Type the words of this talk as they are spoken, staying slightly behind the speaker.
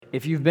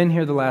if you've been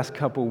here the last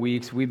couple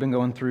weeks, we've been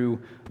going through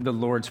the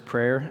Lord's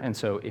Prayer. And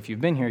so if you've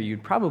been here,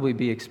 you'd probably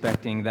be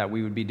expecting that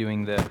we would be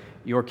doing the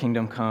Your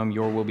Kingdom Come,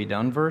 Your Will Be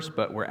Done verse,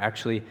 but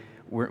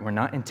we're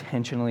not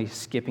intentionally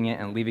skipping it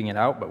and leaving it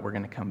out, but we're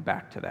going to come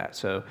back to that.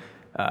 So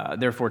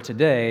therefore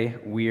today,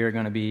 we are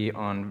going to be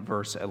on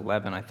verse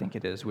 11, I think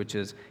it is, which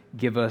is,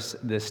 give us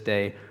this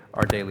day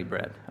our daily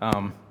bread.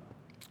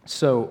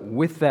 So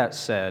with that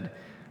said,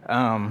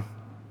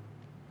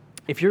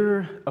 if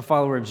you're a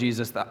follower of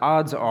Jesus, the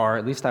odds are,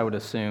 at least I would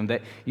assume,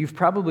 that you've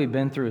probably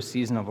been through a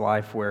season of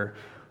life where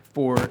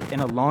for an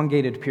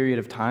elongated period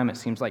of time, it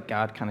seems like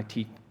God kind of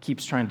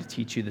keeps trying to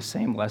teach you the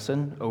same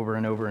lesson over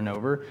and over and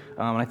over.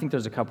 And I think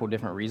there's a couple of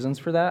different reasons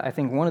for that. I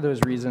think one of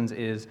those reasons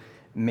is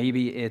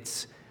maybe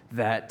it's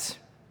that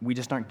we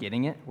just aren't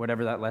getting it,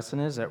 whatever that lesson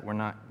is, that we're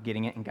not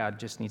getting it and God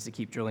just needs to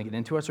keep drilling it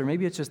into us. Or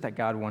maybe it's just that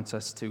God wants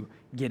us to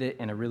get it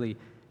in a really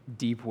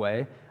deep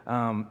way.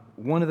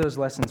 One of those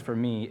lessons for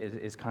me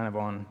is kind of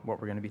on what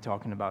we're going to be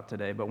talking about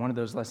today, but one of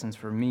those lessons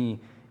for me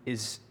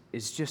is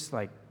just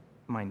like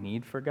my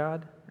need for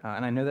God.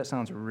 And I know that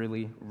sounds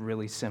really,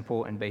 really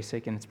simple and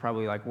basic, and it's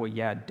probably like, well,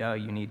 yeah, duh,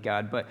 you need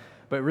God. But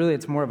really,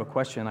 it's more of a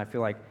question I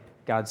feel like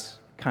God's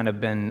kind of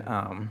been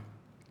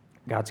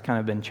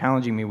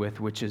challenging me with,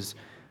 which is,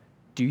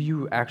 do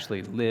you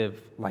actually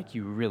live like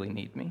you really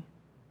need me?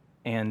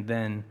 And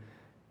then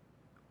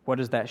what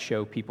does that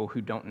show people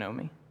who don't know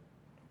me?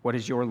 What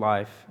does your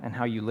life and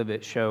how you live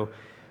it show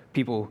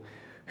people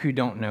who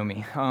don't know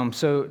me?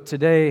 So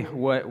today,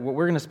 what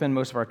we're going to spend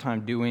most of our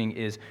time doing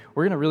is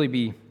we're going to really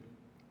be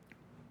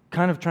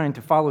kind of trying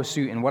to follow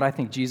suit in what I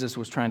think Jesus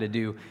was trying to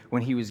do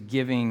when he was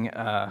giving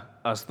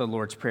us the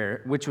Lord's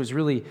Prayer, which was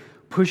really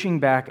pushing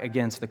back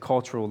against the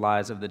cultural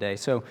lies of the day.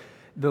 So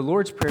the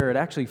Lord's Prayer, it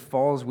actually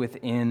falls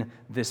within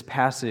this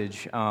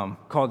passage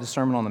called the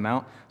Sermon on the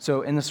Mount.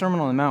 So in the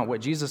Sermon on the Mount,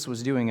 what Jesus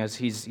was doing is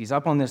he's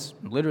up on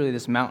literally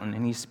this mountain,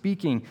 and he's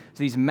speaking to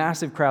these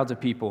massive crowds of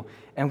people.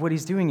 And what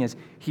he's doing is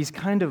he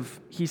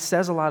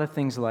says a lot of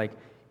things like,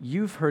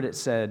 you've heard this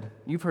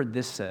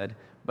said,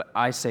 but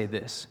I say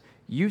this.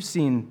 You've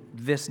seen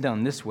this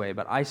done this way,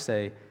 but I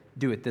say,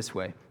 do it this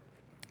way.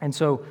 And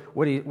so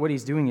what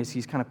he's doing is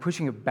he's kind of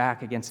pushing it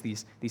back against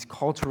these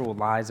cultural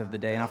lies of the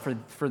day. Now,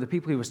 for the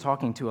people he was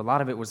talking to, a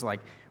lot of it was like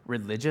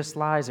religious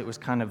lies. It was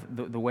kind of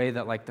the way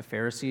that like the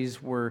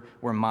Pharisees were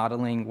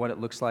modeling what it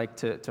looks like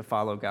to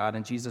follow God.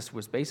 And Jesus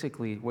was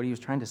basically, what he was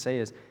trying to say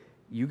is,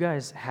 you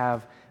guys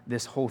have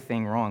this whole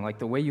thing wrong. Like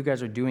the way you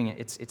guys are doing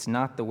it, it's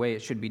not the way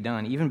it should be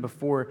done. Even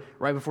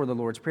right before the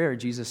Lord's Prayer,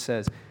 Jesus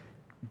says,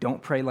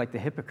 don't pray like the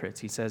hypocrites.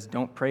 He says,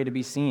 don't pray to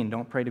be seen.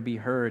 Don't pray to be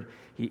heard.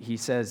 He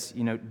says,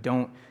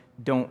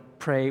 don't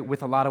pray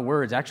with a lot of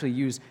words. Actually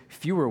use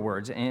fewer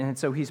words. And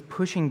so he's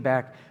pushing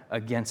back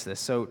against this.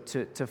 So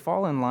to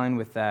fall in line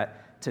with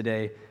that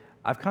today,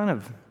 I've kind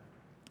of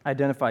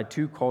identified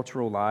two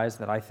cultural lies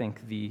that I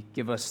think the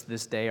give us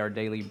this day our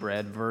daily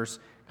bread verse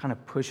kind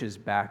of pushes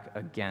back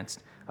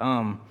against.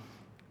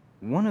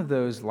 One of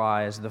those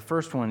lies, the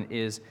first one,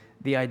 is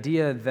the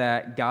idea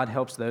that God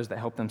helps those that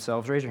help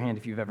themselves. Raise your hand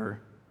if you've ever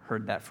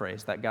heard that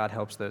phrase, that God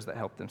helps those that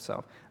help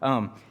themselves.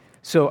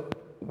 So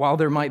while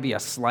there might be a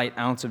slight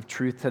ounce of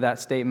truth to that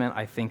statement,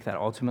 I think that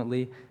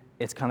ultimately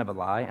it's kind of a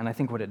lie. And I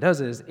think what it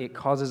does is it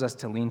causes us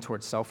to lean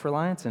towards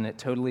self-reliance, and it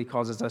totally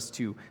causes us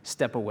to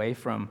step away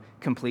from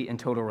complete and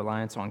total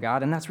reliance on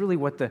God. And that's really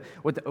what the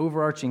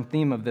overarching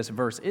theme of this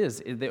verse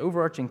is. The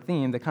overarching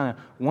theme, the kind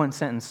of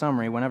one-sentence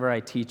summary, whenever I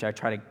teach, I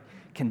try to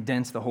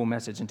condense the whole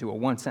message into a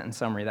one-sentence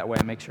summary. That way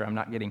I make sure I'm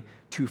not getting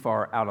too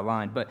far out of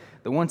line. But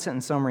the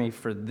one-sentence summary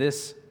for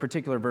this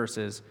particular verse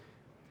is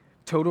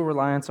total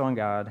reliance on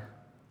God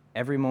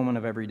every moment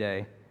of every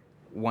day,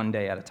 one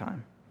day at a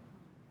time.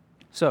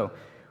 So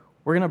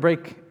we're going to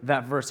break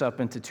that verse up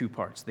into two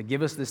parts. The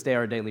give us this day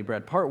our daily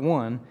bread. Part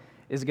one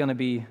is going to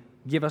be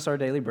give us our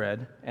daily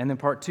bread, and then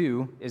part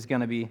two is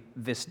going to be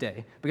this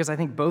day. Because I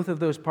think both of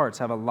those parts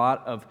have a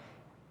lot of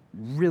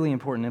really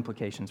important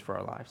implications for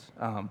our lives.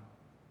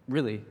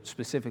 Really,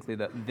 specifically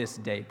the this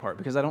day part,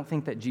 because I don't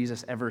think that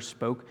Jesus ever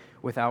spoke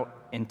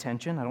without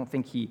intention. I don't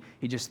think he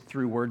just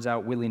threw words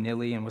out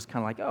willy-nilly and was kind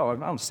of like, oh, I'm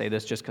going to say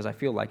this just because I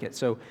feel like it.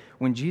 So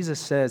when Jesus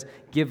says,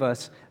 give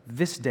us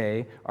this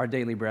day our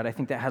daily bread, I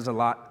think that has a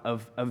lot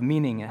of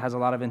meaning. It has a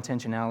lot of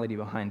intentionality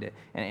behind it.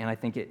 And I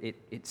think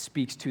it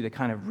speaks to the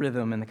kind of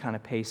rhythm and the kind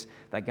of pace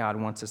that God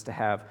wants us to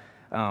have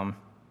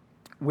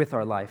with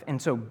our life.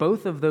 And so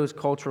both of those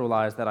cultural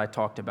lies that I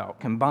talked about,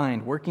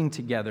 combined, working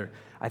together,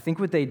 I think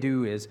what they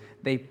do is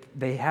they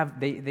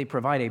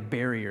provide a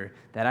barrier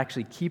that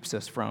actually keeps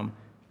us from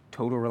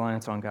total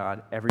reliance on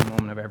God every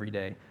moment of every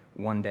day,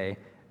 one day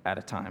at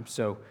a time.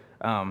 So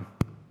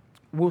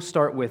we'll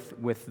start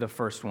with the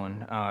first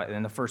one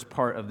and the first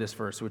part of this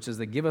verse, which is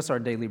the give us our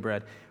daily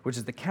bread, which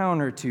is the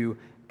counter to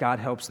God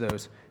helps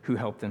those who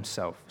help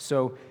themselves.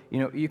 So,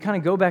 you kind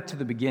of go back to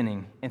the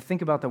beginning and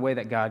think about the way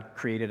that God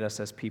created us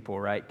as people,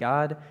 right?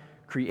 God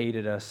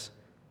created us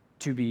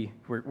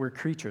we're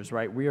creatures,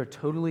 right? We are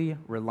totally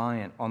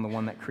reliant on the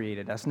one that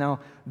created us. Now,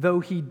 though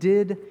he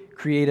did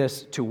create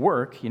us to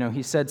work,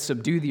 he said,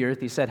 subdue the earth,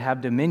 he said,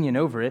 have dominion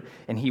over it,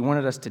 and he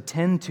wanted us to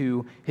tend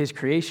to his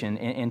creation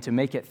and to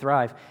make it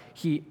thrive.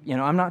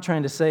 I'm not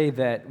trying to say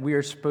that we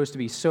are supposed to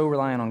be so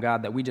reliant on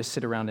God that we just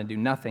sit around and do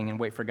nothing and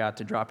wait for God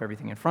to drop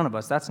everything in front of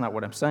us. That's not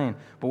what I'm saying.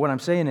 But what I'm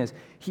saying is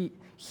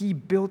he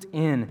built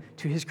in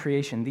to his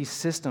creation these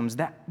systems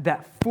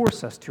that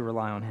force us to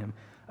rely on him.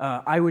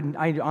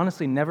 I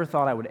honestly never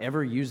thought I would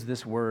ever use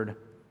this word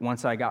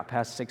once I got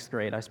past 6th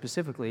grade. I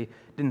specifically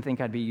didn't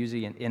think I'd be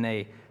using it in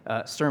a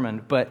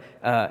sermon, but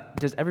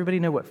does everybody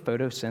know what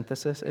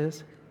photosynthesis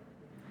is?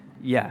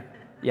 Yeah.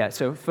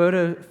 So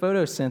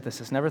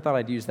photosynthesis, never thought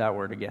I'd use that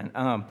word again.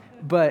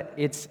 But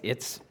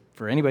it's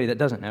for anybody that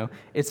doesn't know,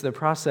 it's the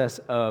process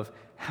of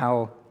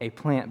how a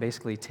plant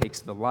basically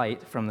takes the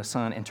light from the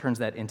sun and turns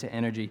that into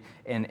energy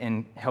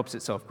and helps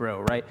itself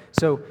grow, right?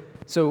 So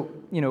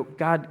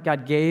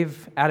God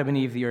gave Adam and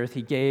Eve the earth.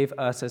 He gave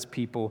us as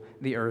people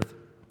the earth.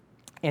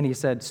 And he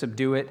said,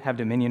 subdue it, have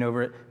dominion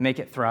over it, make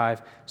it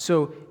thrive.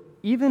 So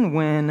even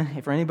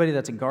when, for anybody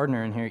that's a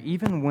gardener in here,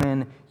 even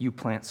when you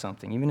plant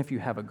something, even if you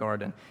have a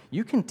garden,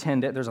 you can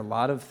tend it. There's a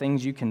lot of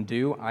things you can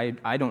do.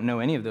 I don't know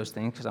any of those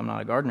things because I'm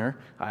not a gardener.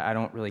 I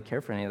don't really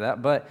care for any of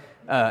that. But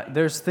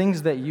there's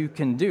things that you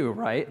can do,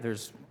 right?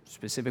 There's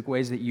specific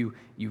ways that you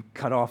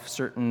cut off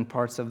certain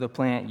parts of the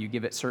plant. You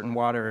give it certain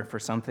water. For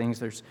some things,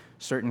 there's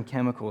certain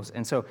chemicals.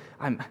 And so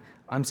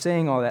I'm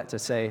saying all that to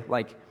say,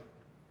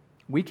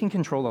 we can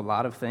control a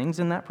lot of things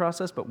in that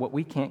process, but what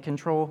we can't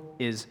control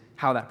is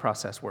how that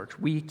process works.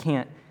 We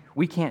can't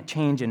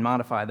change and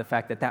modify the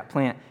fact that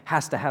plant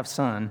has to have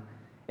sun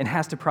and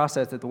has to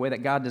process it the way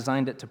that God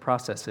designed it to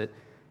process it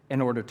in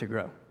order to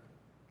grow.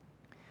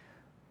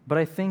 But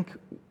I think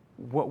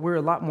what we're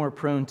a lot more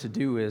prone to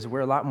do is we're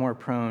a lot more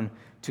prone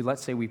to,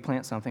 let's say we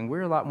plant something,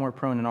 we're a lot more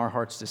prone in our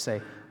hearts to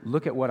say,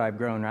 look at what I've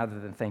grown, rather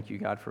than thank you,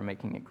 God, for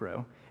making it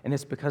grow. And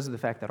it's because of the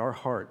fact that our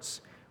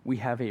hearts, we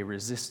have a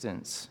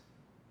resistance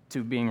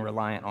to being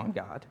reliant on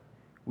God.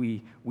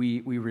 We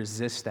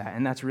resist that.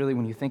 And that's really,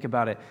 when you think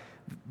about it,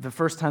 the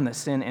first time that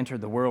sin entered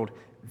the world,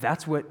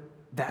 that's what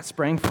that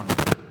sprang from.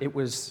 It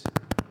was,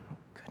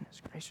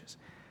 goodness gracious.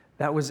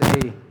 That was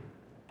I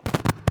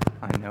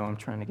know, I'm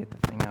trying to get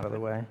the thing out of the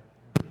way.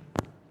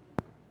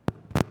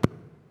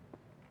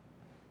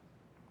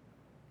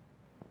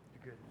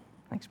 You're good.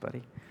 Thanks,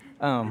 buddy.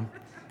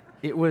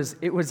 It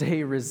was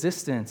a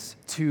resistance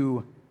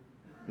to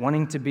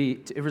wanting to be,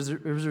 it was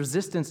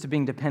resistance to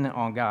being dependent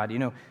on God.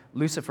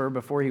 Lucifer,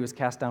 before he was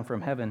cast down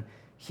from heaven,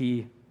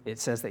 it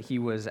says that he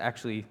was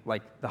actually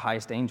like the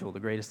highest angel, the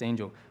greatest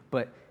angel,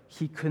 but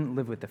he couldn't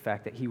live with the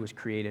fact that he was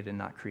created and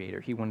not creator.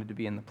 He wanted to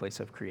be in the place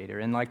of creator.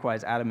 And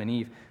likewise, Adam and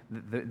Eve,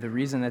 the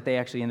reason that they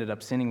actually ended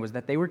up sinning was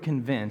that they were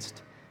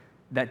convinced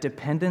that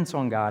dependence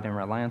on God and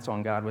reliance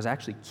on God was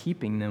actually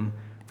keeping them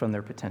from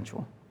their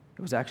potential.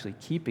 It was actually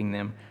keeping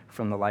them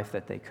from the life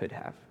that they could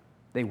have.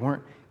 They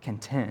weren't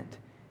content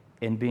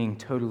in being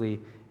totally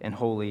and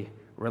wholly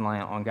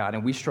reliant on God.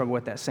 And we struggle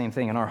with that same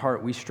thing in our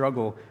heart. We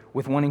struggle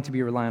with wanting to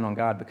be reliant on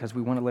God because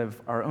we want to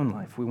live our own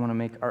life. We want to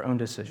make our own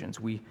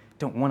decisions. We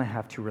don't want to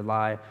have to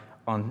rely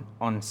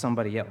on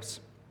somebody else.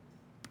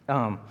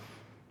 And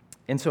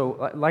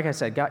so, like I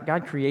said,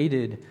 God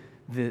created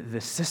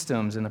the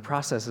systems and the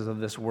processes of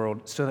this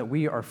world so that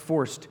we are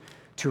forced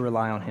to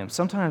rely on him.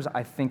 Sometimes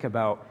I think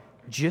about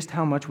just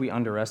how much we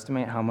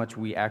underestimate how much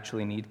we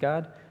actually need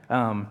God.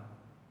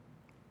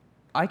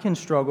 I can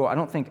struggle, I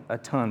don't think a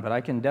ton, but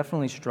I can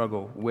definitely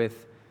struggle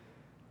with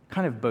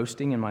kind of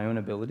boasting in my own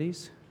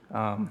abilities,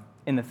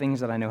 in the things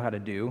that I know how to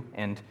do,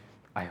 and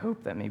I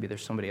hope that maybe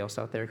there's somebody else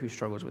out there who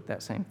struggles with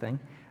that same thing.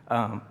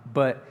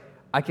 But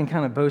I can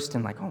kind of boast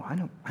in I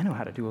know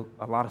how to do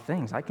a lot of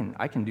things. I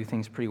can do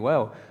things pretty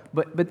well.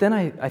 But then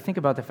I think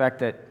about the fact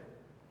that,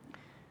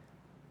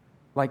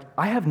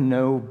 I have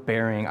no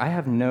bearing, I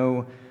have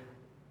no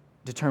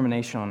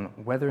determination on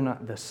whether or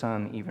not the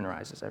sun even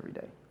rises every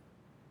day.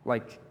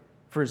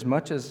 For as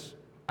much as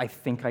I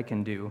think I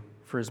can do,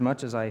 for as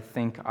much as I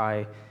think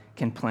I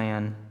can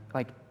plan,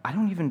 I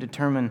don't even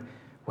determine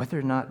whether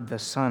or not the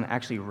sun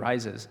actually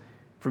rises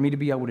for me to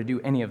be able to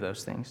do any of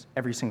those things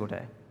every single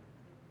day.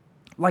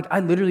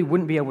 I literally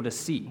wouldn't be able to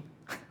see.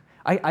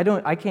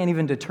 I can't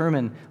even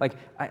determine, like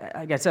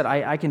I said,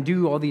 I can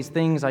do all these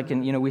things. I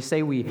can, we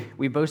say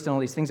we boast in all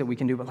these things that we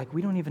can do, but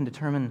we don't even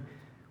determine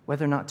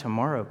whether or not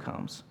tomorrow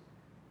comes.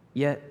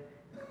 Yet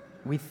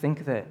we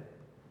think that,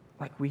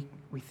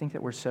 we think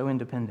that we're so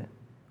independent.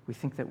 We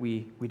think that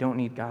we don't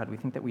need God. We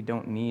think that we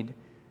don't need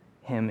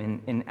him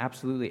in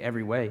absolutely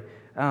every way.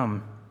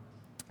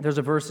 There's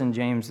a verse in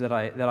James that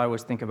I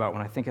always think about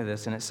when I think of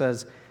this, and it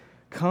says,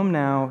 "Come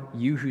now,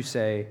 you who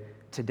say,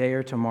 today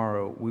or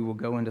tomorrow we will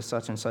go into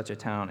such and such a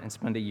town and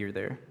spend a year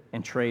there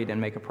and trade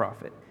and make a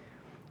profit.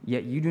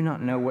 Yet you do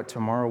not know what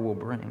tomorrow will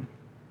bring.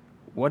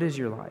 What is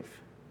your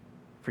life?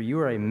 For you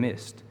are a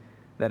mist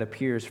that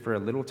appears for a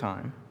little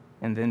time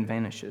and then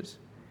vanishes.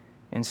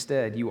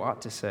 Instead, you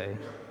ought to say,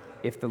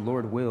 if the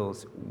Lord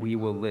wills, we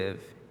will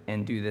live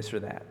and do this or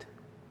that."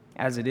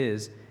 As it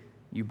is,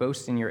 you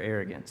boast in your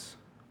arrogance.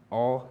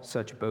 All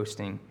such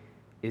boasting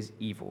is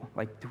evil.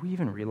 Like, do we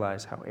even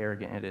realize how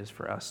arrogant it is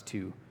for us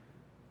to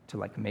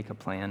like make a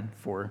plan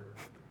for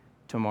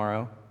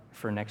tomorrow,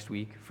 for next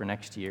week, for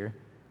next year?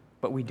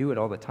 But we do it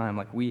all the time.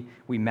 Like, we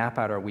map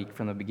out our week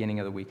from the beginning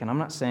of the week. And I'm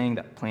not saying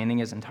that planning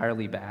is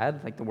entirely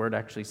bad. Like, the word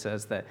actually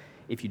says that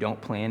if you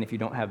don't plan, if you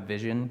don't have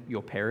vision,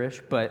 you'll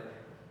perish. But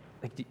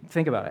like,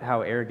 think about it,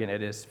 how arrogant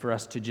it is for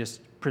us to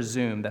just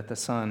presume that the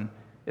sun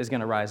is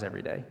going to rise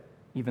every day,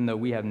 even though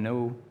we have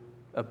no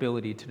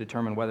ability to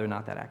determine whether or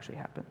not that actually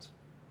happens.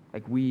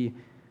 Like,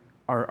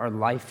 our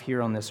life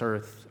here on this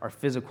earth, our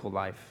physical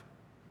life,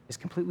 is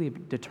completely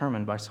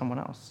determined by someone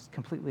else,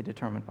 completely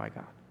determined by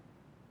God.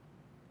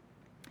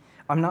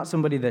 I'm not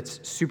somebody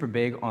that's super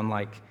big on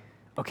like,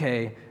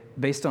 okay,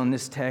 based on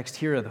this text,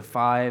 here are the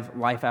 5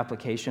 life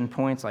application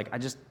points. Like, I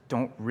just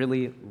don't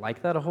really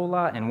like that a whole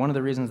lot. And one of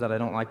the reasons that I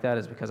don't like that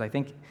is because I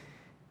think,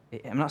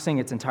 I'm not saying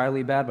it's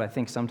entirely bad, but I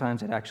think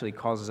sometimes it actually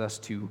causes us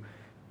to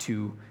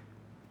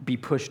be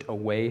pushed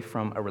away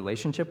from a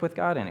relationship with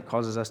God, and it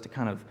causes us to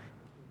kind of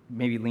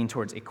maybe lean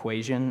towards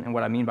equation. And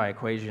what I mean by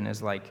equation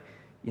is like,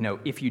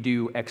 if you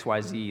do X, Y,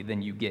 Z,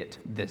 then you get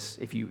this.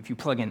 If you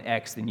plug in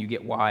X, then you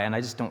get Y. And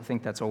I just don't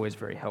think that's always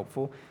very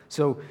helpful.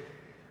 So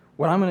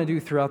what I'm going to do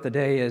throughout the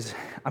day is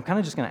I'm kind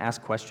of just going to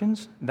ask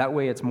questions. That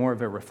way it's more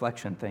of a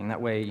reflection thing.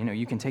 That way,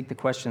 you can take the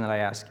question that I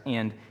ask,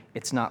 and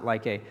it's not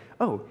like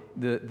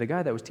the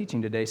guy that was teaching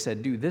today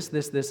said, do this,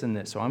 this, this, and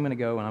this. So I'm going to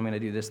go and I'm going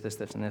to do this, this,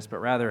 this, and this. But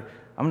rather,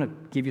 I'm going to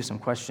give you some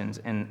questions.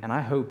 And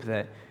I hope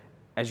that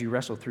as you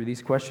wrestle through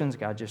these questions,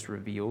 God just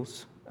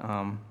reveals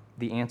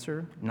the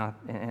answer.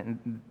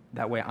 And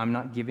that way I'm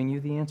not giving you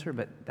the answer,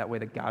 but that way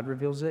that God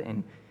reveals it,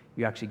 and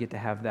you actually get to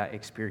have that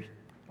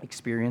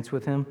experience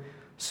with him.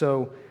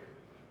 So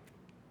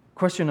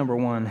question number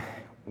 1,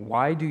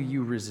 why do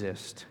you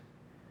resist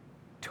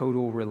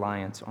total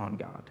reliance on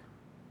God?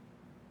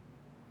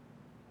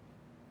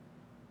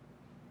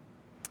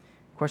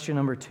 Question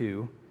number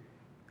 2,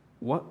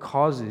 what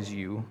causes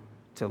you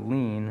to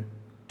lean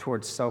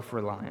towards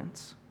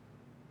self-reliance?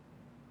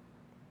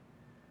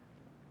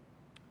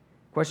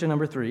 Question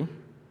number 3,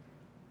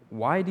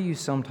 why do you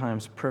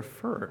sometimes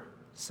prefer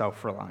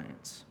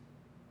self-reliance?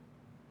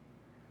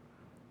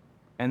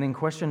 And then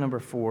question number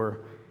 4,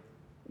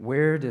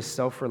 where does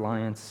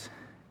self-reliance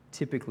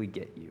typically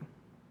get you?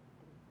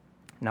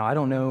 Now, I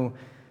don't know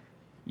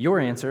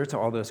your answer to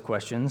all those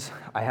questions.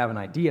 I have an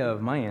idea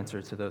of my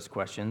answer to those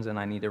questions, and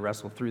I need to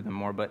wrestle through them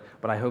more, but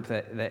I hope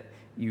that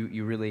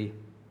you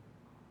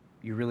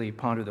really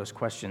ponder those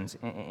questions.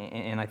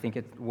 And I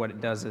think what it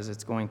does is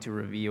it's going to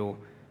reveal,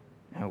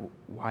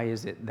 why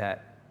is it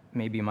that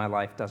maybe my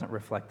life doesn't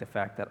reflect the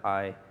fact that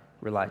I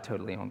rely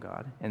totally on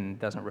God, and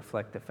doesn't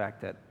reflect the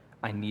fact that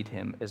I need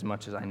him as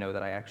much as I know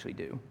that I actually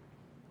do.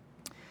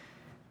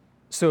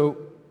 So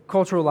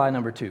cultural lie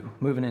number 2,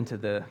 moving into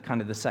the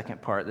kind of the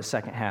second part, the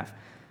second half.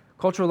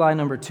 Cultural lie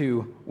number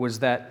 2 was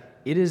that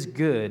it is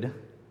good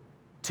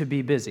to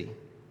be busy.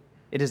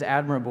 It is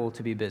admirable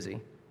to be busy.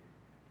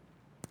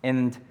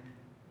 And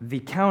the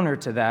counter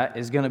to that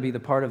is going to be the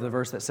part of the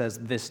verse that says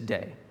this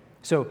day.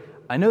 So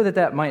I know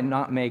that might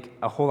not make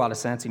a whole lot of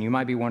sense, and you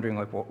might be wondering,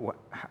 like,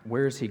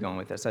 where is he going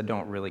with this? I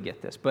don't really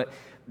get this, but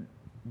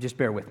just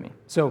bear with me.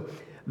 So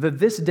the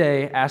this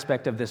day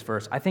aspect of this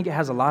verse, I think it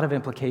has a lot of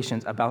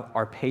implications about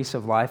our pace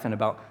of life and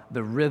about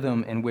the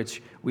rhythm in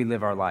which we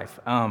live our life.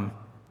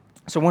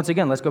 So once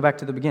again, let's go back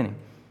to the beginning.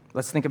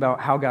 Let's think about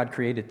how God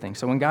created things.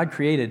 So when God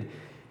created,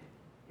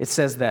 it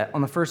says that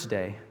on the first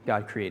day,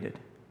 God created.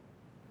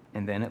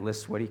 And then it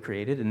lists what he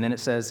created, and then it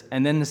says,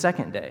 and then the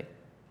second day,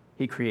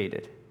 he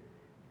created.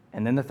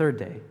 And then the third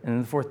day, and then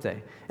the fourth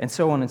day, and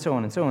so on and so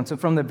on and so on. So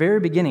from the very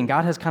beginning,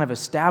 God has kind of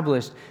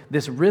established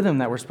this rhythm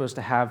that we're supposed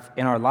to have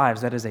in our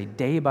lives that is a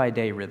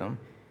day-by-day rhythm.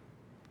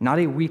 Not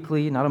a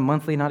weekly, not a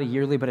monthly, not a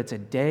yearly, but it's a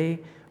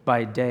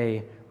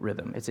day-by-day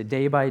rhythm. It's a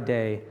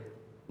day-by-day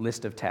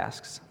list of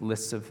tasks,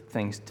 lists of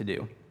things to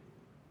do.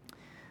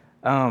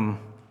 And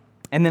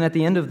then at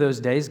the end of those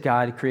days,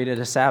 God created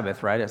a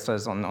Sabbath, right? It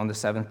says on the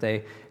seventh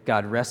day,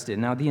 God rested.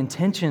 Now, the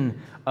intention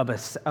of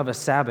a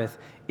Sabbath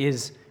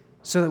is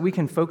so that we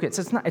can focus.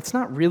 It's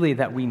not really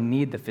that we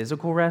need the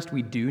physical rest.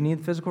 We do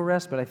need physical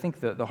rest, but I think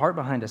the heart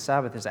behind a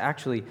Sabbath is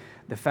actually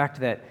the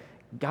fact that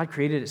God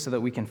created it so that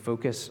we can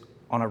focus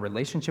on our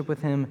relationship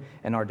with him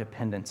and our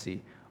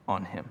dependency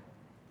on him.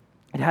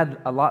 It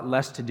had a lot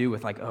less to do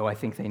with like, I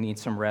think they need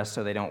some rest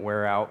so they don't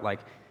wear out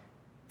like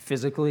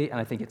physically, and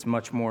I think it's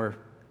much more,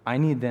 I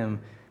need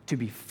them to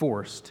be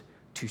forced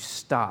to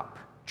stop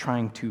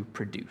trying to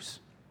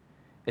produce.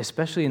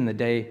 Especially in the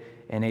day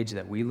and age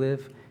that we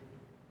live,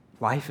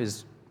 life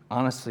is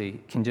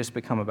honestly can just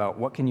become about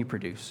what can you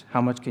produce? How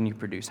much can you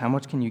produce? How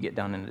much can you get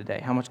done in a day?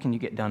 How much can you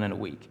get done in a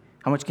week?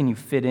 How much can you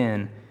fit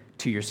in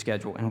to your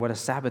schedule? And what a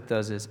Sabbath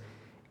does is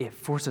it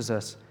forces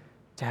us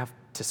to have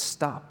to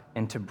stop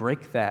and to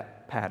break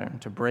that pattern,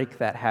 to break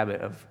that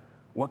habit of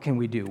what can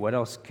we do? What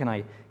else can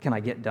I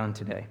get done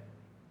today?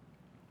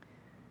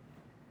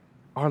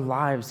 Our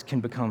lives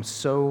can become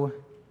so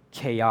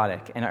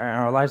chaotic, and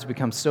our lives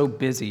become so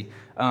busy.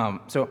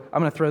 So I'm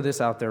going to throw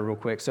this out there real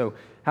quick. So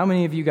how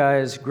many of you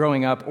guys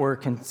growing up or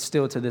can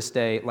still to this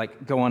day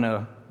like go on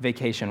a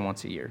vacation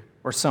once a year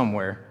or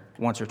somewhere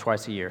once or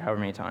twice a year, however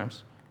many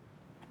times?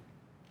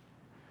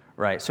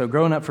 Right. So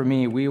growing up for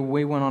me, we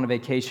went on a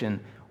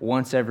vacation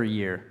once every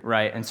year,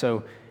 right? And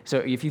so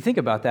if you think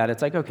about that,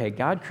 it's like, okay,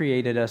 God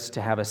created us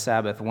to have a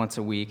Sabbath once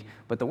a week,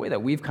 but the way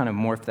that we've kind of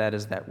morphed that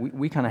is that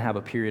we kind of have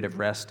a period of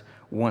rest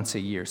once a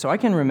year. So I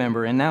can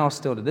remember, and now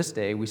still to this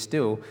day,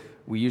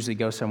 we usually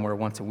go somewhere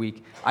once a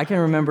week. I can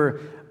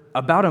remember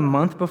about a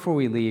month before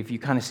we leave, you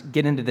kind of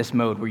get into this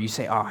mode where you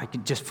say, I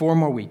could just 4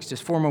 more weeks,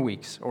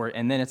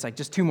 and then it's like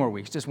just 2 more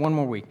weeks, just 1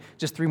 more week,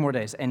 just 3 more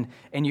days, and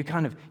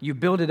you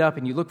build it up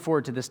and you look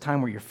forward to this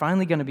time where you're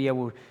finally going to be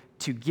able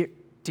to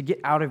get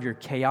out of your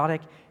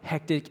chaotic,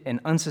 hectic, and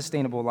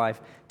unsustainable life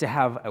to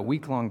have a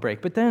week-long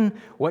break. But then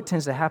what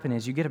tends to happen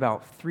is you get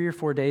about 3 or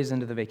 4 days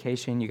into the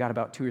vacation, you got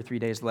about 2 or 3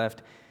 days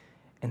left,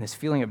 and this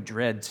feeling of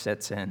dread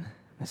sets in,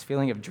 this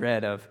feeling of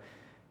dread of,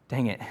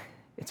 dang it,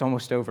 it's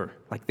almost over.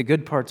 Like the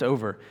good part's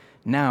over.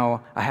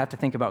 Now I have to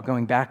think about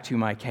going back to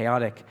my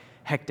chaotic,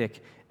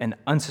 hectic, and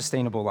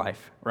unsustainable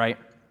life, right?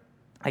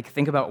 Like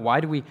think about why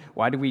do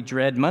we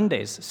dread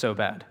Mondays so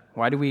bad?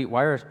 Why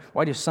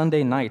do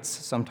Sunday nights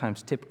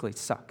sometimes typically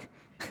suck?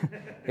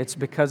 It's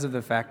because of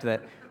the fact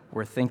that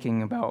we're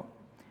thinking about,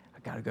 I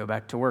got to go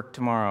back to work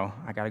tomorrow.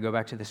 I got to go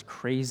back to this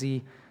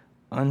crazy,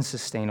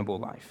 unsustainable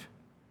life.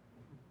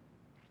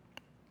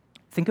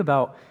 Think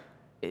about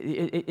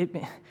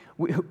it's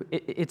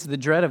the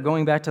dread of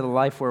going back to the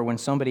life where when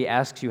somebody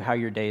asks you how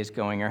your day is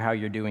going or how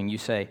you're doing, you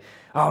say,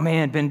 oh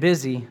man, been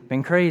busy,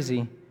 been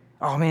crazy.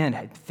 Oh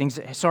man,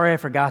 sorry I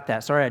forgot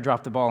that. Sorry I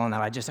dropped the ball on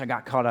that. I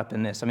got caught up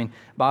in this. I mean,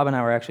 Bob and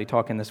I were actually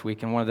talking this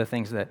week, and one of the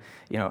things that,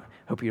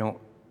 hope you don't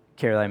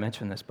care that I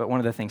mentioned this, but one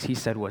of the things he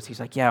said was, he's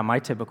like, yeah, my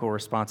typical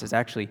response is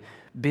actually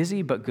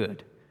busy but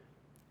good.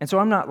 And so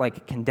I'm not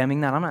like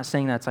condemning that. I'm not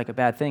saying that's like a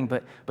bad thing,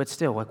 but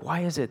still, like, why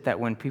is it that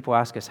when people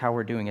ask us how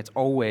we're doing, it's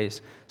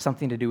always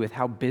something to do with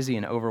how busy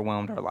and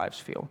overwhelmed our lives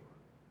feel?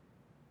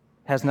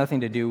 It has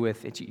nothing to do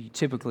with,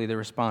 typically the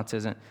response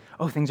isn't,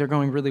 oh, things are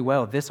going really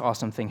well, this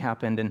awesome thing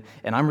happened, and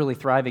I'm really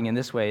thriving in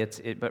this way,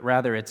 but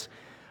rather it's,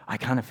 I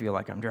kind of feel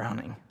like I'm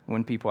drowning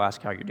when people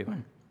ask how you're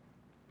doing.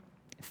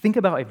 Think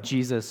about if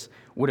Jesus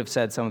would have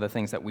said some of the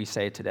things that we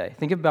say today.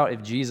 Think about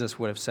if Jesus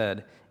would have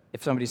said,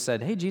 if somebody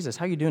said, hey, Jesus,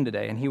 how you doing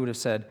today? And he would have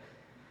said,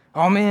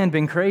 oh, man,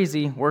 been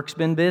crazy. Work's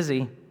been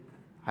busy.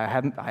 I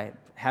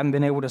haven't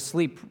been able to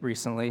sleep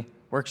recently.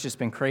 Work's just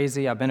been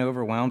crazy. I've been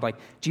overwhelmed. Like,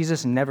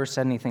 Jesus never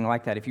said anything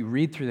like that. If you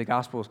read through the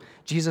Gospels,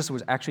 Jesus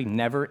was actually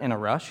never in a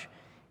rush.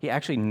 He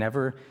actually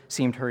never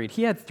seemed hurried.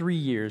 He had 3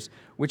 years,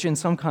 which in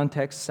some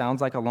contexts sounds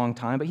like a long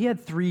time, but he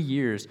had 3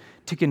 years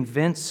to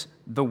convince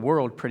the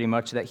world pretty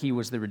much that he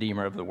was the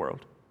Redeemer of the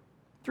world.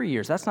 3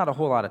 years, that's not a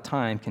whole lot of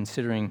time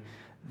considering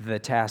the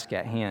task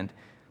at hand.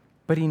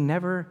 But he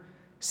never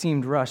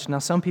seemed rushed. Now,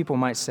 some people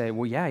might say,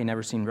 well, yeah, he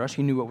never seemed rushed.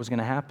 He knew what was going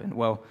to happen.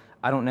 Well,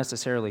 I don't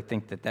necessarily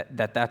think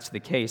that's the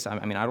case.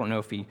 I mean, I don't know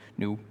if he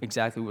knew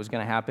exactly what was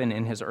going to happen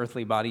in his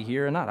earthly body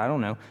here or not. I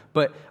don't know.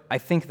 But I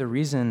think the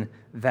reason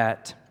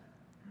that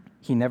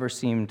he never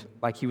seemed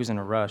like he was in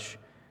a rush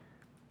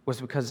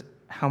was because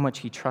how much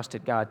he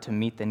trusted God to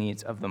meet the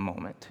needs of the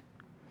moment.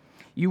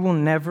 You will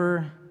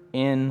never,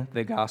 in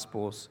the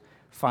Gospels,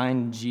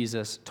 find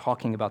Jesus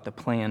talking about the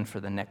plan for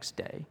the next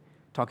day,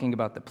 talking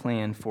about the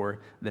plan for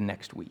the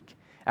next week.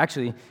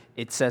 Actually,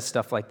 it says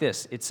stuff like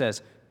this. It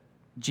says,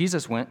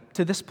 Jesus went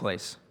to this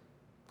place,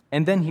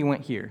 and then he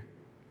went here.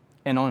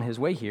 And on his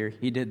way here,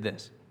 he did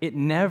this. It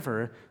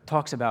never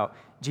talks about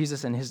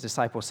Jesus and his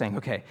disciples saying,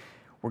 okay,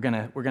 we're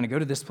gonna go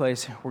to this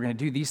place, we're gonna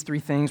do these 3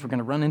 things, we're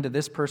gonna run into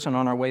this person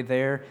on our way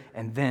there,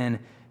 and then,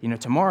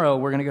 tomorrow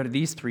we're gonna go to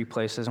these 3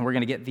 places and we're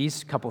gonna get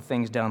these couple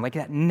things done. Like,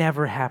 that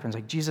never happens.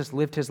 Like, Jesus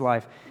lived his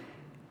life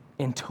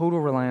in total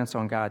reliance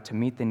on God to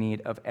meet the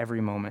need of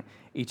every moment,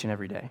 each and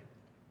every day.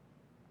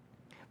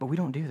 But we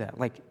don't do that.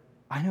 Like,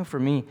 I know for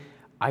me,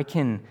 I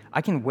can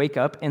wake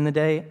up in the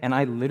day and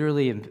I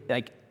literally,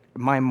 like,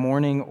 my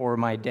morning or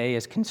my day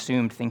is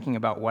consumed thinking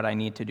about what I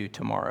need to do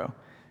tomorrow,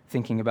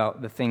 thinking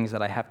about the things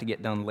that I have to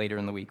get done later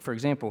in the week. For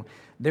example,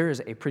 there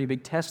is a pretty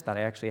big test that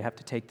I actually have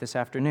to take this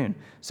afternoon.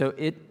 So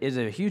it is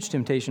a huge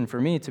temptation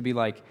for me to be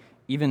like,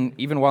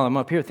 even while I'm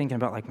up here thinking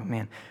about like,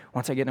 man,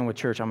 once I get in with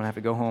church, I'm going to have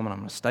to go home and I'm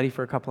going to study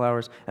for a couple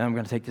hours and I'm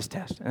going to take this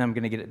test and I'm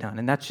going to get it done.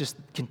 And that's just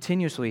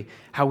continuously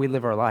how we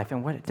live our life.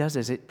 And what it does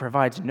is it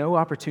provides no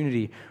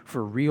opportunity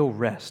for real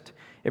rest.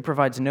 It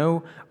provides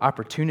no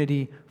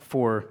opportunity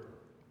for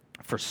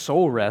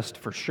soul rest,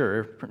 for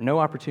sure, no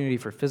opportunity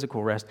for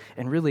physical rest,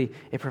 and really,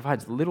 it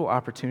provides little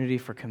opportunity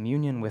for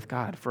communion with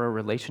God, for a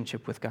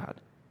relationship with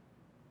God.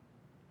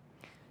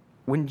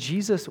 When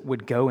Jesus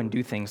would go and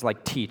do things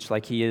like teach,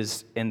 like he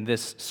is in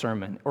this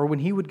sermon, or when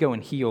he would go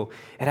and heal,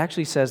 it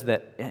actually says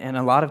that, and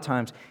a lot of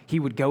times, he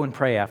would go and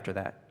pray after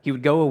that. He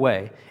would go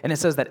away, and it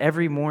says that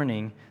every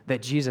morning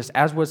that Jesus,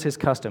 as was his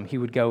custom, he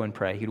would go and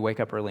pray. He'd wake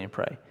up early and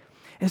pray.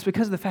 And it's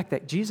because of the fact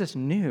that Jesus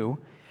knew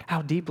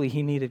how deeply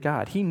he needed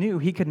God. He knew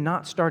he could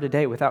not start a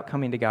day without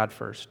coming to God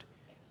first.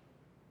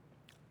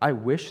 I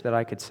wish that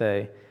I could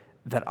say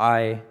that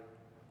I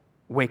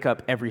wake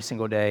up every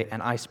single day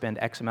and I spend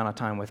X amount of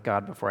time with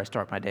God before I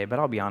start my day, but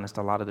I'll be honest,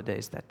 a lot of the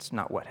days that's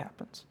not what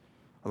happens.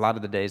 A lot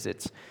of the days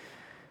it's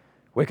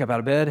wake up out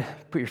of bed,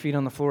 put your feet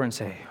on the floor and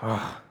say,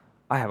 oh,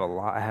 I have a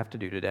lot I have to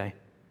do today.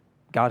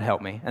 God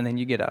help me. And then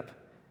you get up.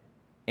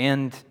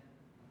 And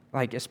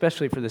like,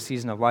 especially for the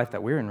season of life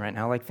that we're in right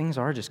now, like things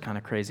are just kind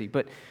of crazy.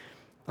 But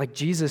like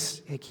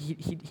Jesus, like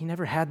he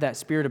never had that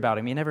spirit about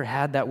him. He never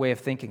had that way of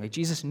thinking. Like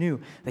Jesus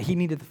knew that he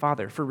needed the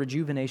Father for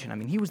rejuvenation. I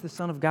mean, he was the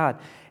Son of God,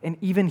 and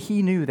even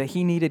he knew that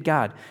he needed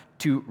God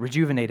to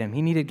rejuvenate him.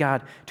 He needed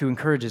God to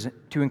encourage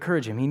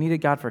him. He needed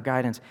God for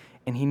guidance,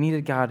 and he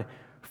needed God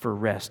for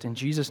rest. And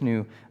Jesus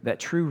knew that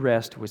true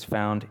rest was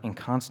found in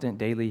constant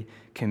daily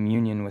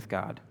communion with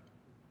God.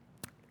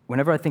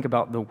 Whenever I think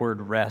about the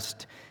word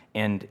rest,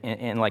 and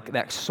like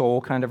that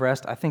soul kind of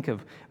rest, I think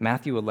of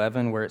Matthew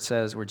 11 where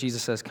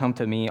Jesus says, come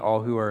to me,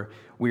 all who are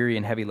weary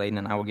and heavy laden,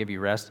 and I will give you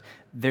rest.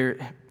 The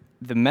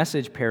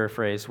Message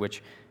paraphrase,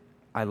 which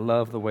I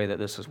love the way that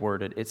this is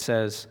worded, it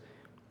says,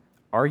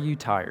 are you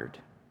tired,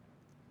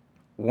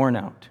 worn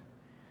out,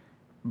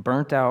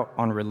 burnt out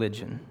on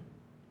religion?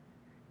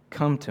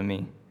 Come to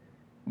me,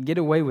 get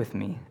away with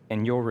me,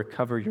 and you'll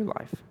recover your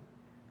life.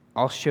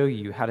 I'll show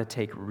you how to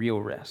take real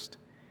rest.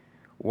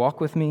 Walk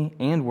with me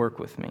and work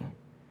with me.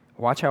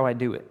 Watch how I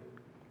do it.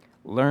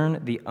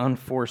 Learn the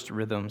unforced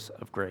rhythms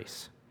of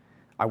grace.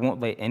 I won't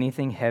lay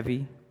anything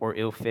heavy or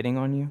ill-fitting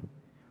on you.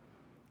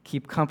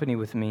 Keep company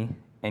with me,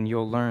 and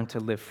you'll learn to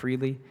live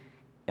freely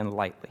and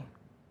lightly.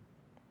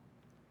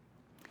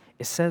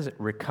 It says,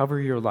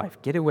 recover your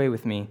life. Get away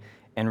with me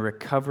and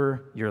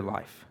recover your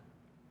life.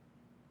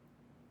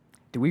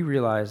 Do we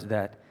realize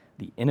that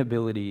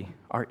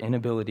our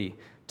inability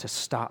to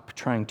stop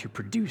trying to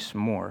produce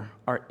more,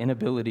 our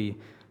inability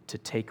to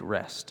take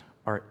rest,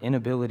 our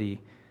inability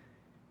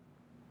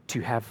to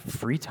have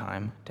free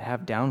time, to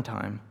have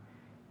downtime,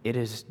 it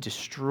is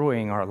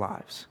destroying our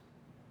lives.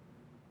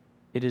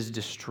 It is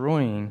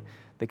destroying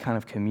the kind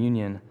of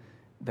communion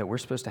that we're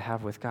supposed to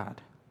have with God.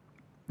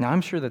 Now,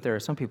 I'm sure that there are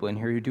some people in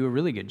here who do a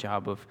really good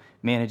job of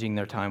managing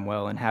their time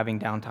well and having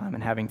downtime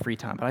and having free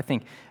time. But I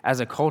think as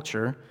a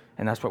culture,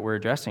 and that's what we're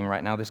addressing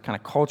right now, this kind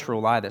of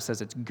cultural lie that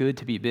says it's good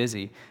to be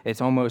busy, it's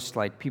almost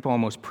like people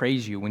almost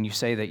praise you when you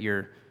say that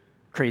you're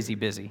crazy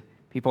busy.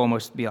 People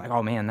almost be like,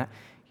 oh man,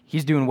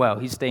 he's doing well,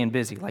 he's staying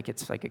busy.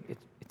 It's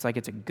like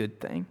it's a good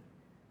thing.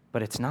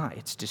 But it's not.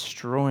 It's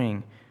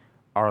destroying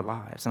our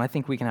lives. And I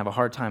think we can have a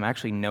hard time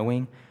actually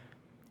knowing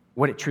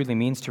what it truly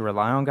means to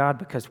rely on God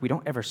because we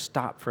don't ever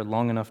stop for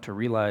long enough to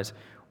realize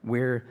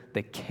where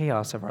the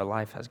chaos of our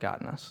life has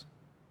gotten us.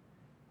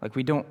 Like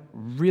we don't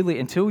really,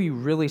 until you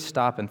really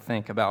stop and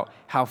think about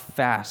how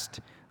fast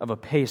of a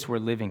pace we're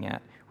living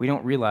at, we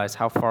don't realize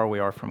how far we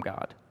are from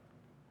God.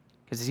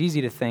 Because it's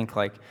easy to think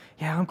like,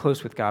 yeah, I'm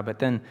close with God, but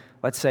then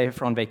let's say if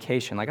we're on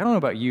vacation, like I don't know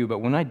about you, but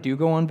when I do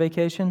go on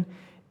vacation,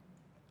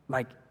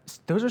 like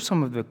those are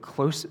some of the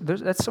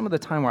that's some of the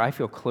time where I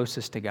feel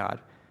closest to God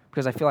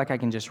because I feel like I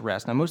can just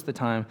rest. Now, most of the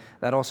time,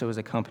 that also is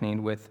accompanied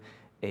with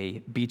a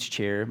beach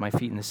chair, my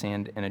feet in the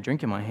sand, and a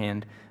drink in my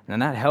hand,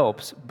 and that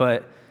helps,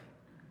 but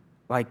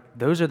like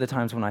those are the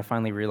times when I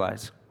finally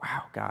realize,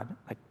 wow, God,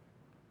 like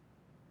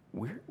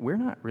we're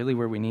not really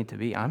where we need to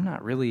be. I'm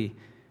not really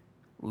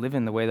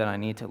living the way that I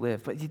need to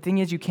live. But the thing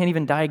is, you can't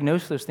even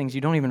diagnose those things. You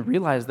don't even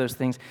realize those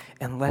things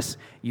unless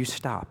you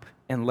stop,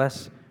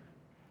 unless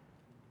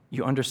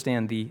you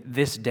understand the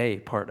this day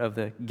part of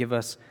the give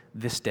us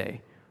this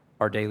day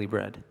our daily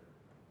bread.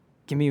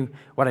 Give me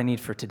what I need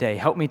for today.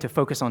 Help me to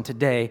focus on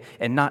today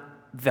and not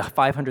the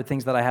 500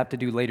 things that I have to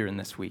do later in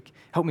this week.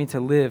 Help me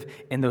to live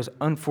in those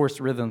unforced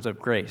rhythms of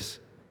grace.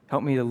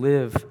 Help me to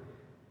live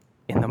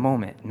in the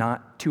moment,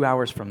 not 2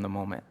 hours from the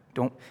moment.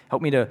 Don't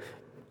help me to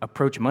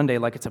approach Monday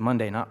like it's a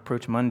Monday, not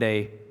approach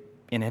Monday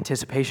in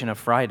anticipation of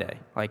Friday.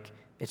 Like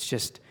it's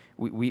just,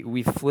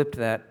 we've flipped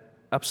that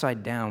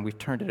upside down. We've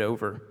turned it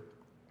over.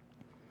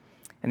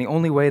 And the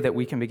only way that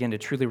we can begin to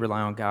truly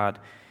rely on God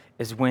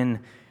is when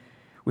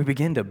we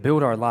begin to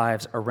build our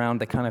lives around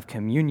the kind of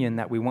communion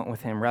that we want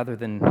with Him rather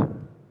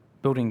than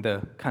building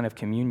the kind of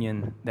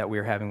communion that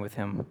we're having with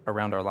Him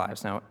around our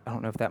lives. Now, I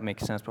don't know if that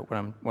makes sense, but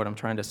what I'm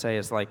trying to say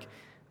is like,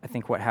 I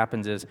think what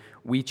happens is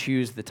we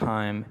choose the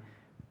time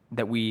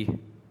that we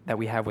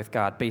have with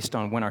God based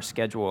on when our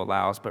schedule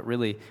allows, but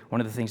really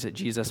one of the things that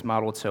Jesus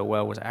modeled so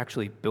well was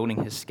actually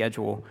building His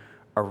schedule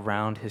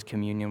around His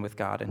communion with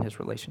God and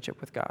His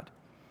relationship with God.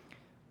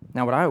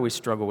 Now, what I always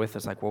struggle with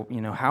is like, well,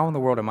 how in the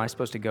world am I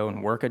supposed to go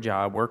and work a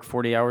job, work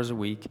 40 hours a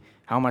week?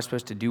 How am I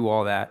supposed to do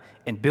all that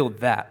and build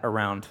that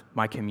around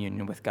my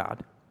communion with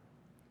God?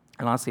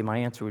 And honestly, my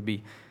answer would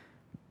be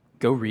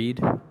go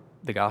read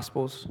the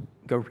Gospels,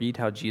 go read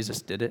how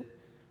Jesus did it,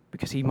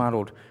 because He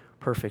modeled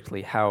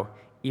perfectly how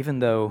even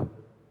though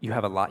you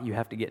have a lot you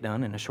have to get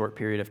done in a short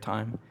period of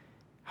time,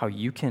 how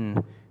you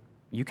can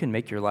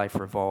make your life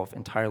revolve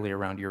entirely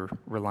around your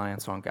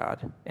reliance on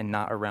God and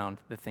not around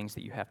the things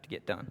that you have to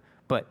get done.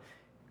 But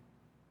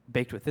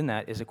baked within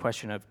that is a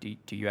question of, do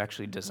you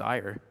actually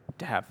desire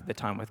to have the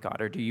time with God,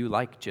 or do you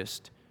like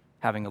just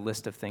having a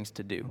list of things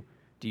to do?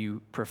 Do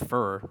you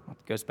prefer,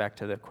 it goes back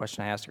to the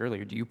question I asked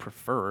earlier, do you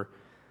prefer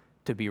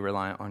to be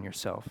reliant on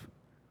yourself?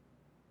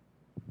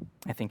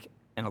 I think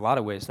in a lot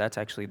of ways that's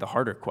actually the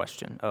harder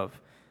question of,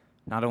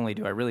 not only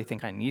do I really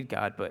think I need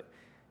God, but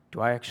do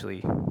I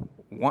actually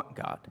want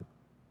God?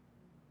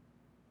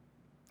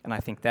 And I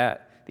think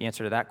that the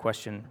answer to that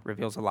question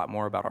reveals a lot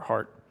more about our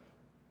heart.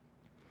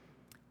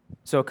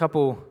 So a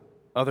couple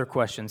other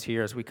questions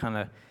here as we kind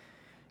of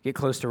get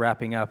close to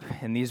wrapping up,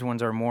 and these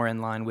ones are more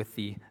in line with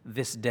the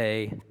this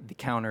day, the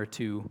counter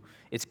to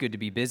it's good to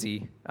be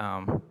busy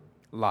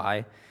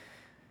lie.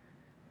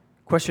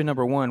 Question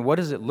number one, what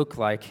does it look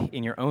like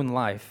in your own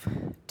life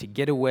to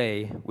get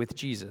away with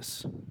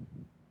Jesus?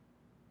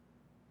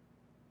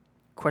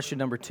 Question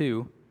number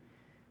two,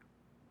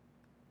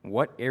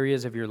 what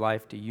areas of your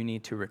life do you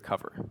need to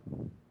recover?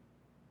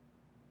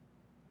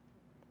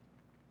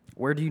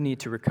 Where do you need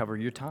to recover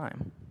your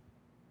time?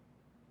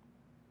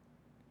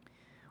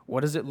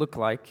 What does it look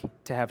like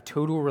to have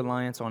total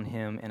reliance on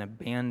Him and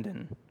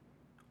abandon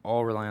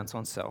all reliance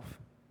on self?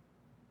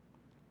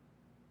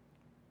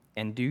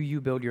 And do you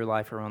build your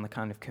life around the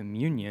kind of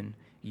communion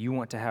you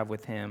want to have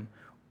with Him,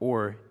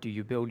 or do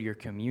you build your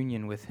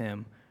communion with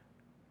Him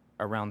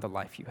around the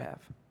life you have?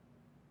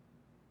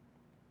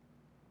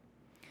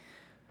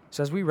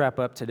 So as we wrap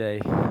up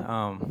today,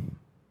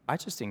 I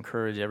just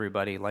encourage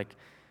everybody,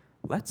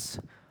 let's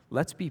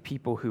be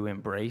people who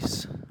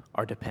embrace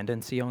our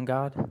dependency on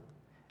God,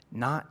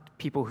 not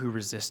people who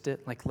resist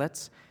it.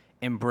 Let's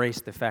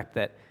embrace the fact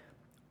that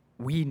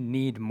we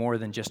need more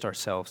than just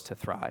ourselves to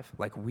thrive.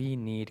 We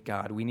need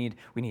God. We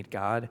need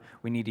God.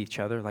 We need each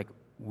other.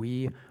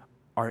 We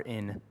are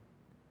in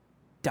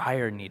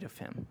dire need of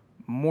Him,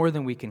 more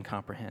than we can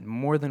comprehend,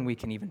 more than we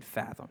can even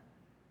fathom.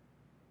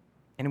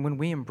 And when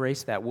we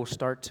embrace that, we'll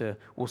start to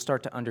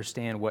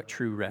understand what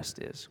true rest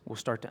is. We'll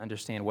start to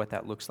understand what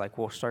that looks like.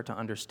 We'll start to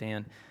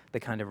understand the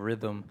kind of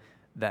rhythm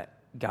that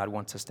God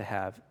wants us to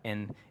have.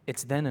 And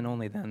it's then and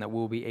only then that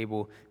we'll be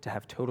able to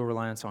have total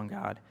reliance on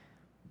God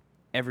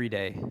every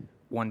day,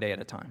 one day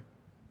at a time.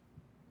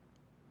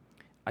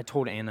 I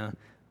told Anna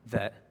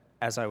that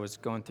as I was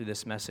going through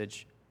this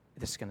message,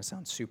 this is going to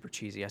sound super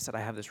cheesy. I said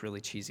I have this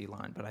really cheesy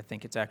line, but I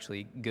think it's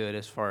actually good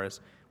as far as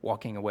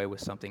walking away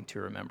with something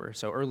to remember.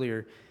 So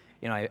earlier,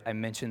 I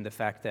mentioned the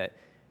fact that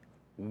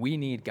we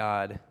need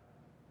God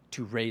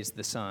to raise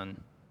the sun,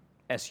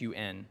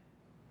 S-U-N,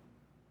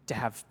 to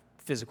have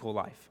physical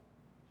life,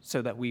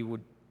 so that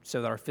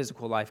our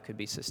physical life could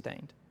be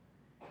sustained.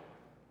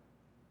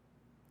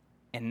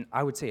 And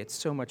I would say it's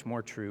so much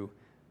more true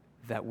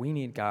that we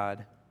need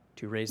God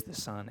to raise the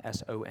sun,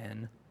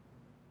 S-O-N,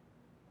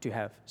 to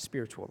have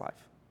spiritual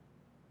life.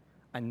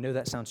 I know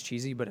that sounds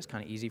cheesy, but it's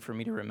kind of easy for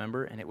me to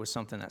remember, and it was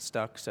something that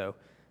stuck, so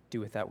do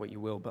with that what you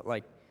will. But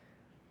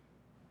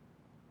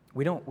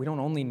we don't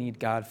only need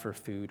God for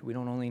food. We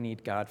don't only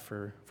need God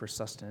for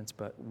sustenance,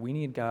 but we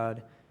need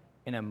God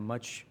in a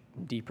much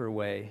deeper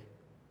way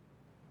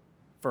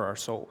for our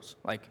souls.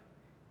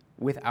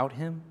 Without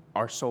Him,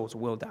 our souls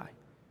will die.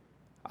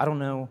 I don't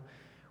know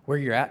where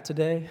you're at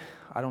today.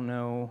 I don't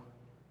know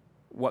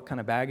what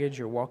kind of baggage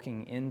you're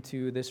walking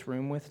into this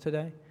room with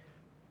today.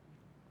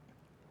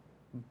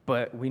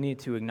 But we need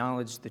to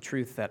acknowledge the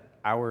truth that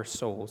our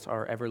souls,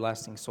 our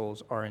everlasting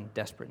souls, are in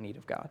desperate need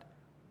of God.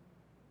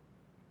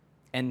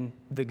 And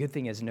the good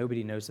thing is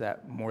nobody knows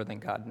that more than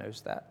God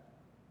knows that.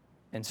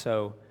 And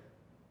so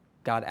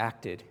God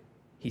acted.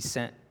 He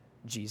sent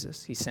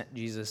Jesus. He sent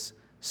Jesus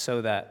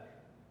so that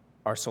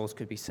our souls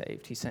could be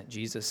saved. He sent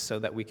Jesus so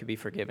that we could be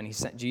forgiven. He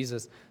sent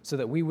Jesus so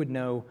that we would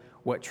know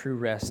what true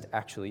rest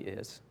actually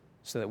is,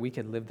 so that we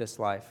could live this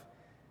life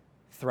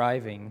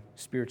thriving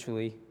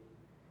spiritually,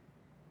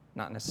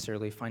 not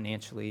necessarily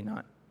financially,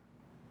 not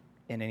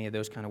in any of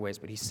those kind of ways,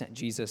 but He sent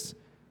Jesus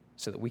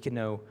so that we can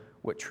know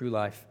what true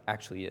life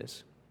actually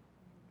is.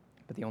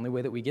 But the only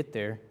way that we get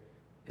there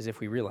is if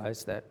we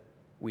realize that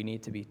we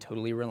need to be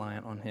totally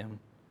reliant on Him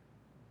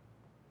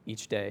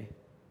each day,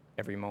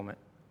 every moment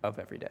of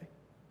every day.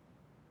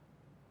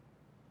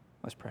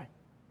 Let's pray.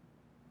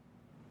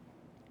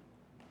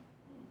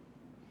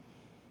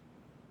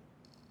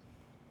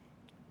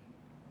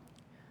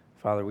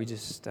 Father,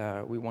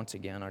 we once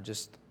again are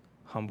just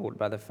humbled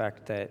by the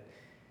fact that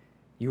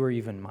You are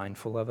even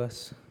mindful of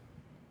us,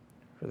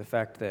 for the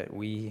fact that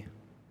we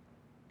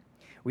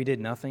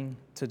did nothing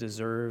to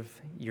deserve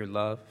Your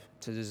love,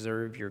 to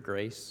deserve Your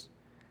grace,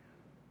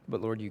 but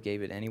Lord, You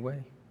gave it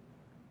anyway.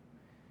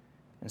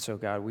 And so,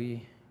 God,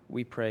 we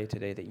pray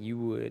today that You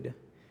would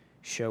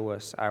show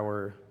us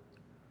our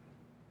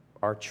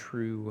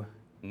true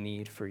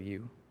need for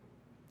You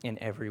in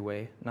every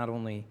way, not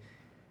only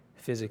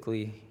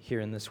physically here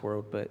in this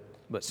world,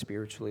 but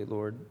spiritually,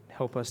 Lord.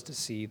 Help us to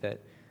see that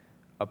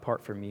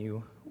apart from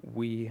You,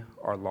 we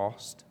are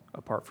lost.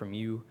 Apart from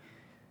You,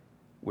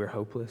 we're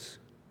hopeless.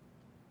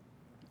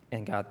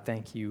 And God,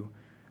 thank You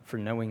for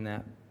knowing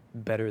that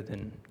better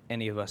than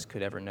any of us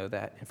could ever know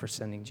that, and for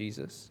sending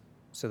Jesus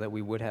so that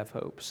we would have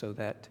hope, so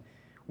that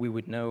we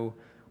would know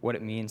what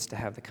it means to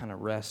have the kind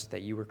of rest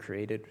that you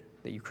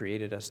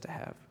created us to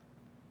have.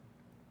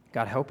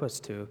 God, help us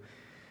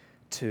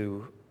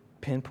to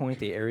pinpoint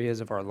the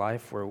areas of our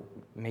life where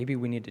maybe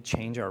we need to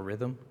change our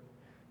rhythm,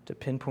 to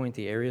pinpoint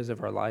the areas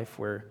of our life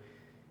where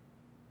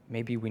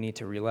maybe we need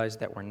to realize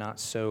that we're not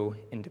so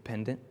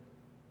independent,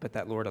 but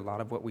that, Lord, a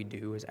lot of what we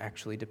do is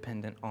actually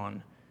dependent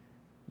on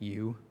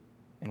you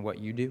and what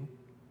you do.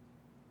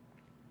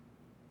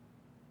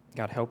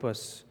 God, help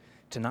us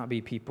to not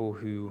be people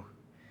who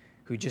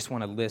just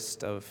want a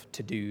list of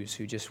to-dos,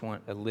 who just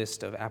want a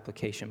list of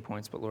application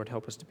points, but Lord,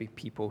 help us to be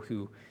people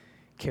who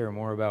care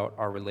more about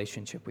our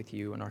relationship with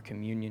you and our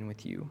communion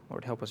with you.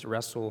 Lord, help us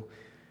wrestle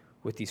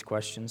with these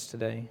questions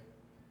today.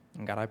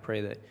 And God, I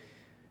pray that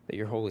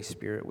your Holy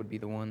Spirit would be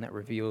the one that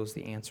reveals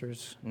the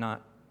answers,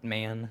 not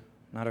man,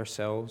 not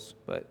ourselves,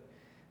 but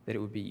that it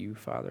would be you,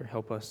 Father.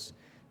 Help us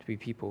to be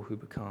people who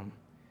become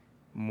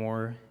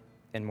more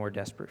and more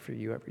desperate for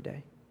you every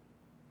day.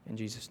 In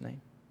Jesus'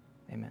 name,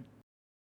 amen.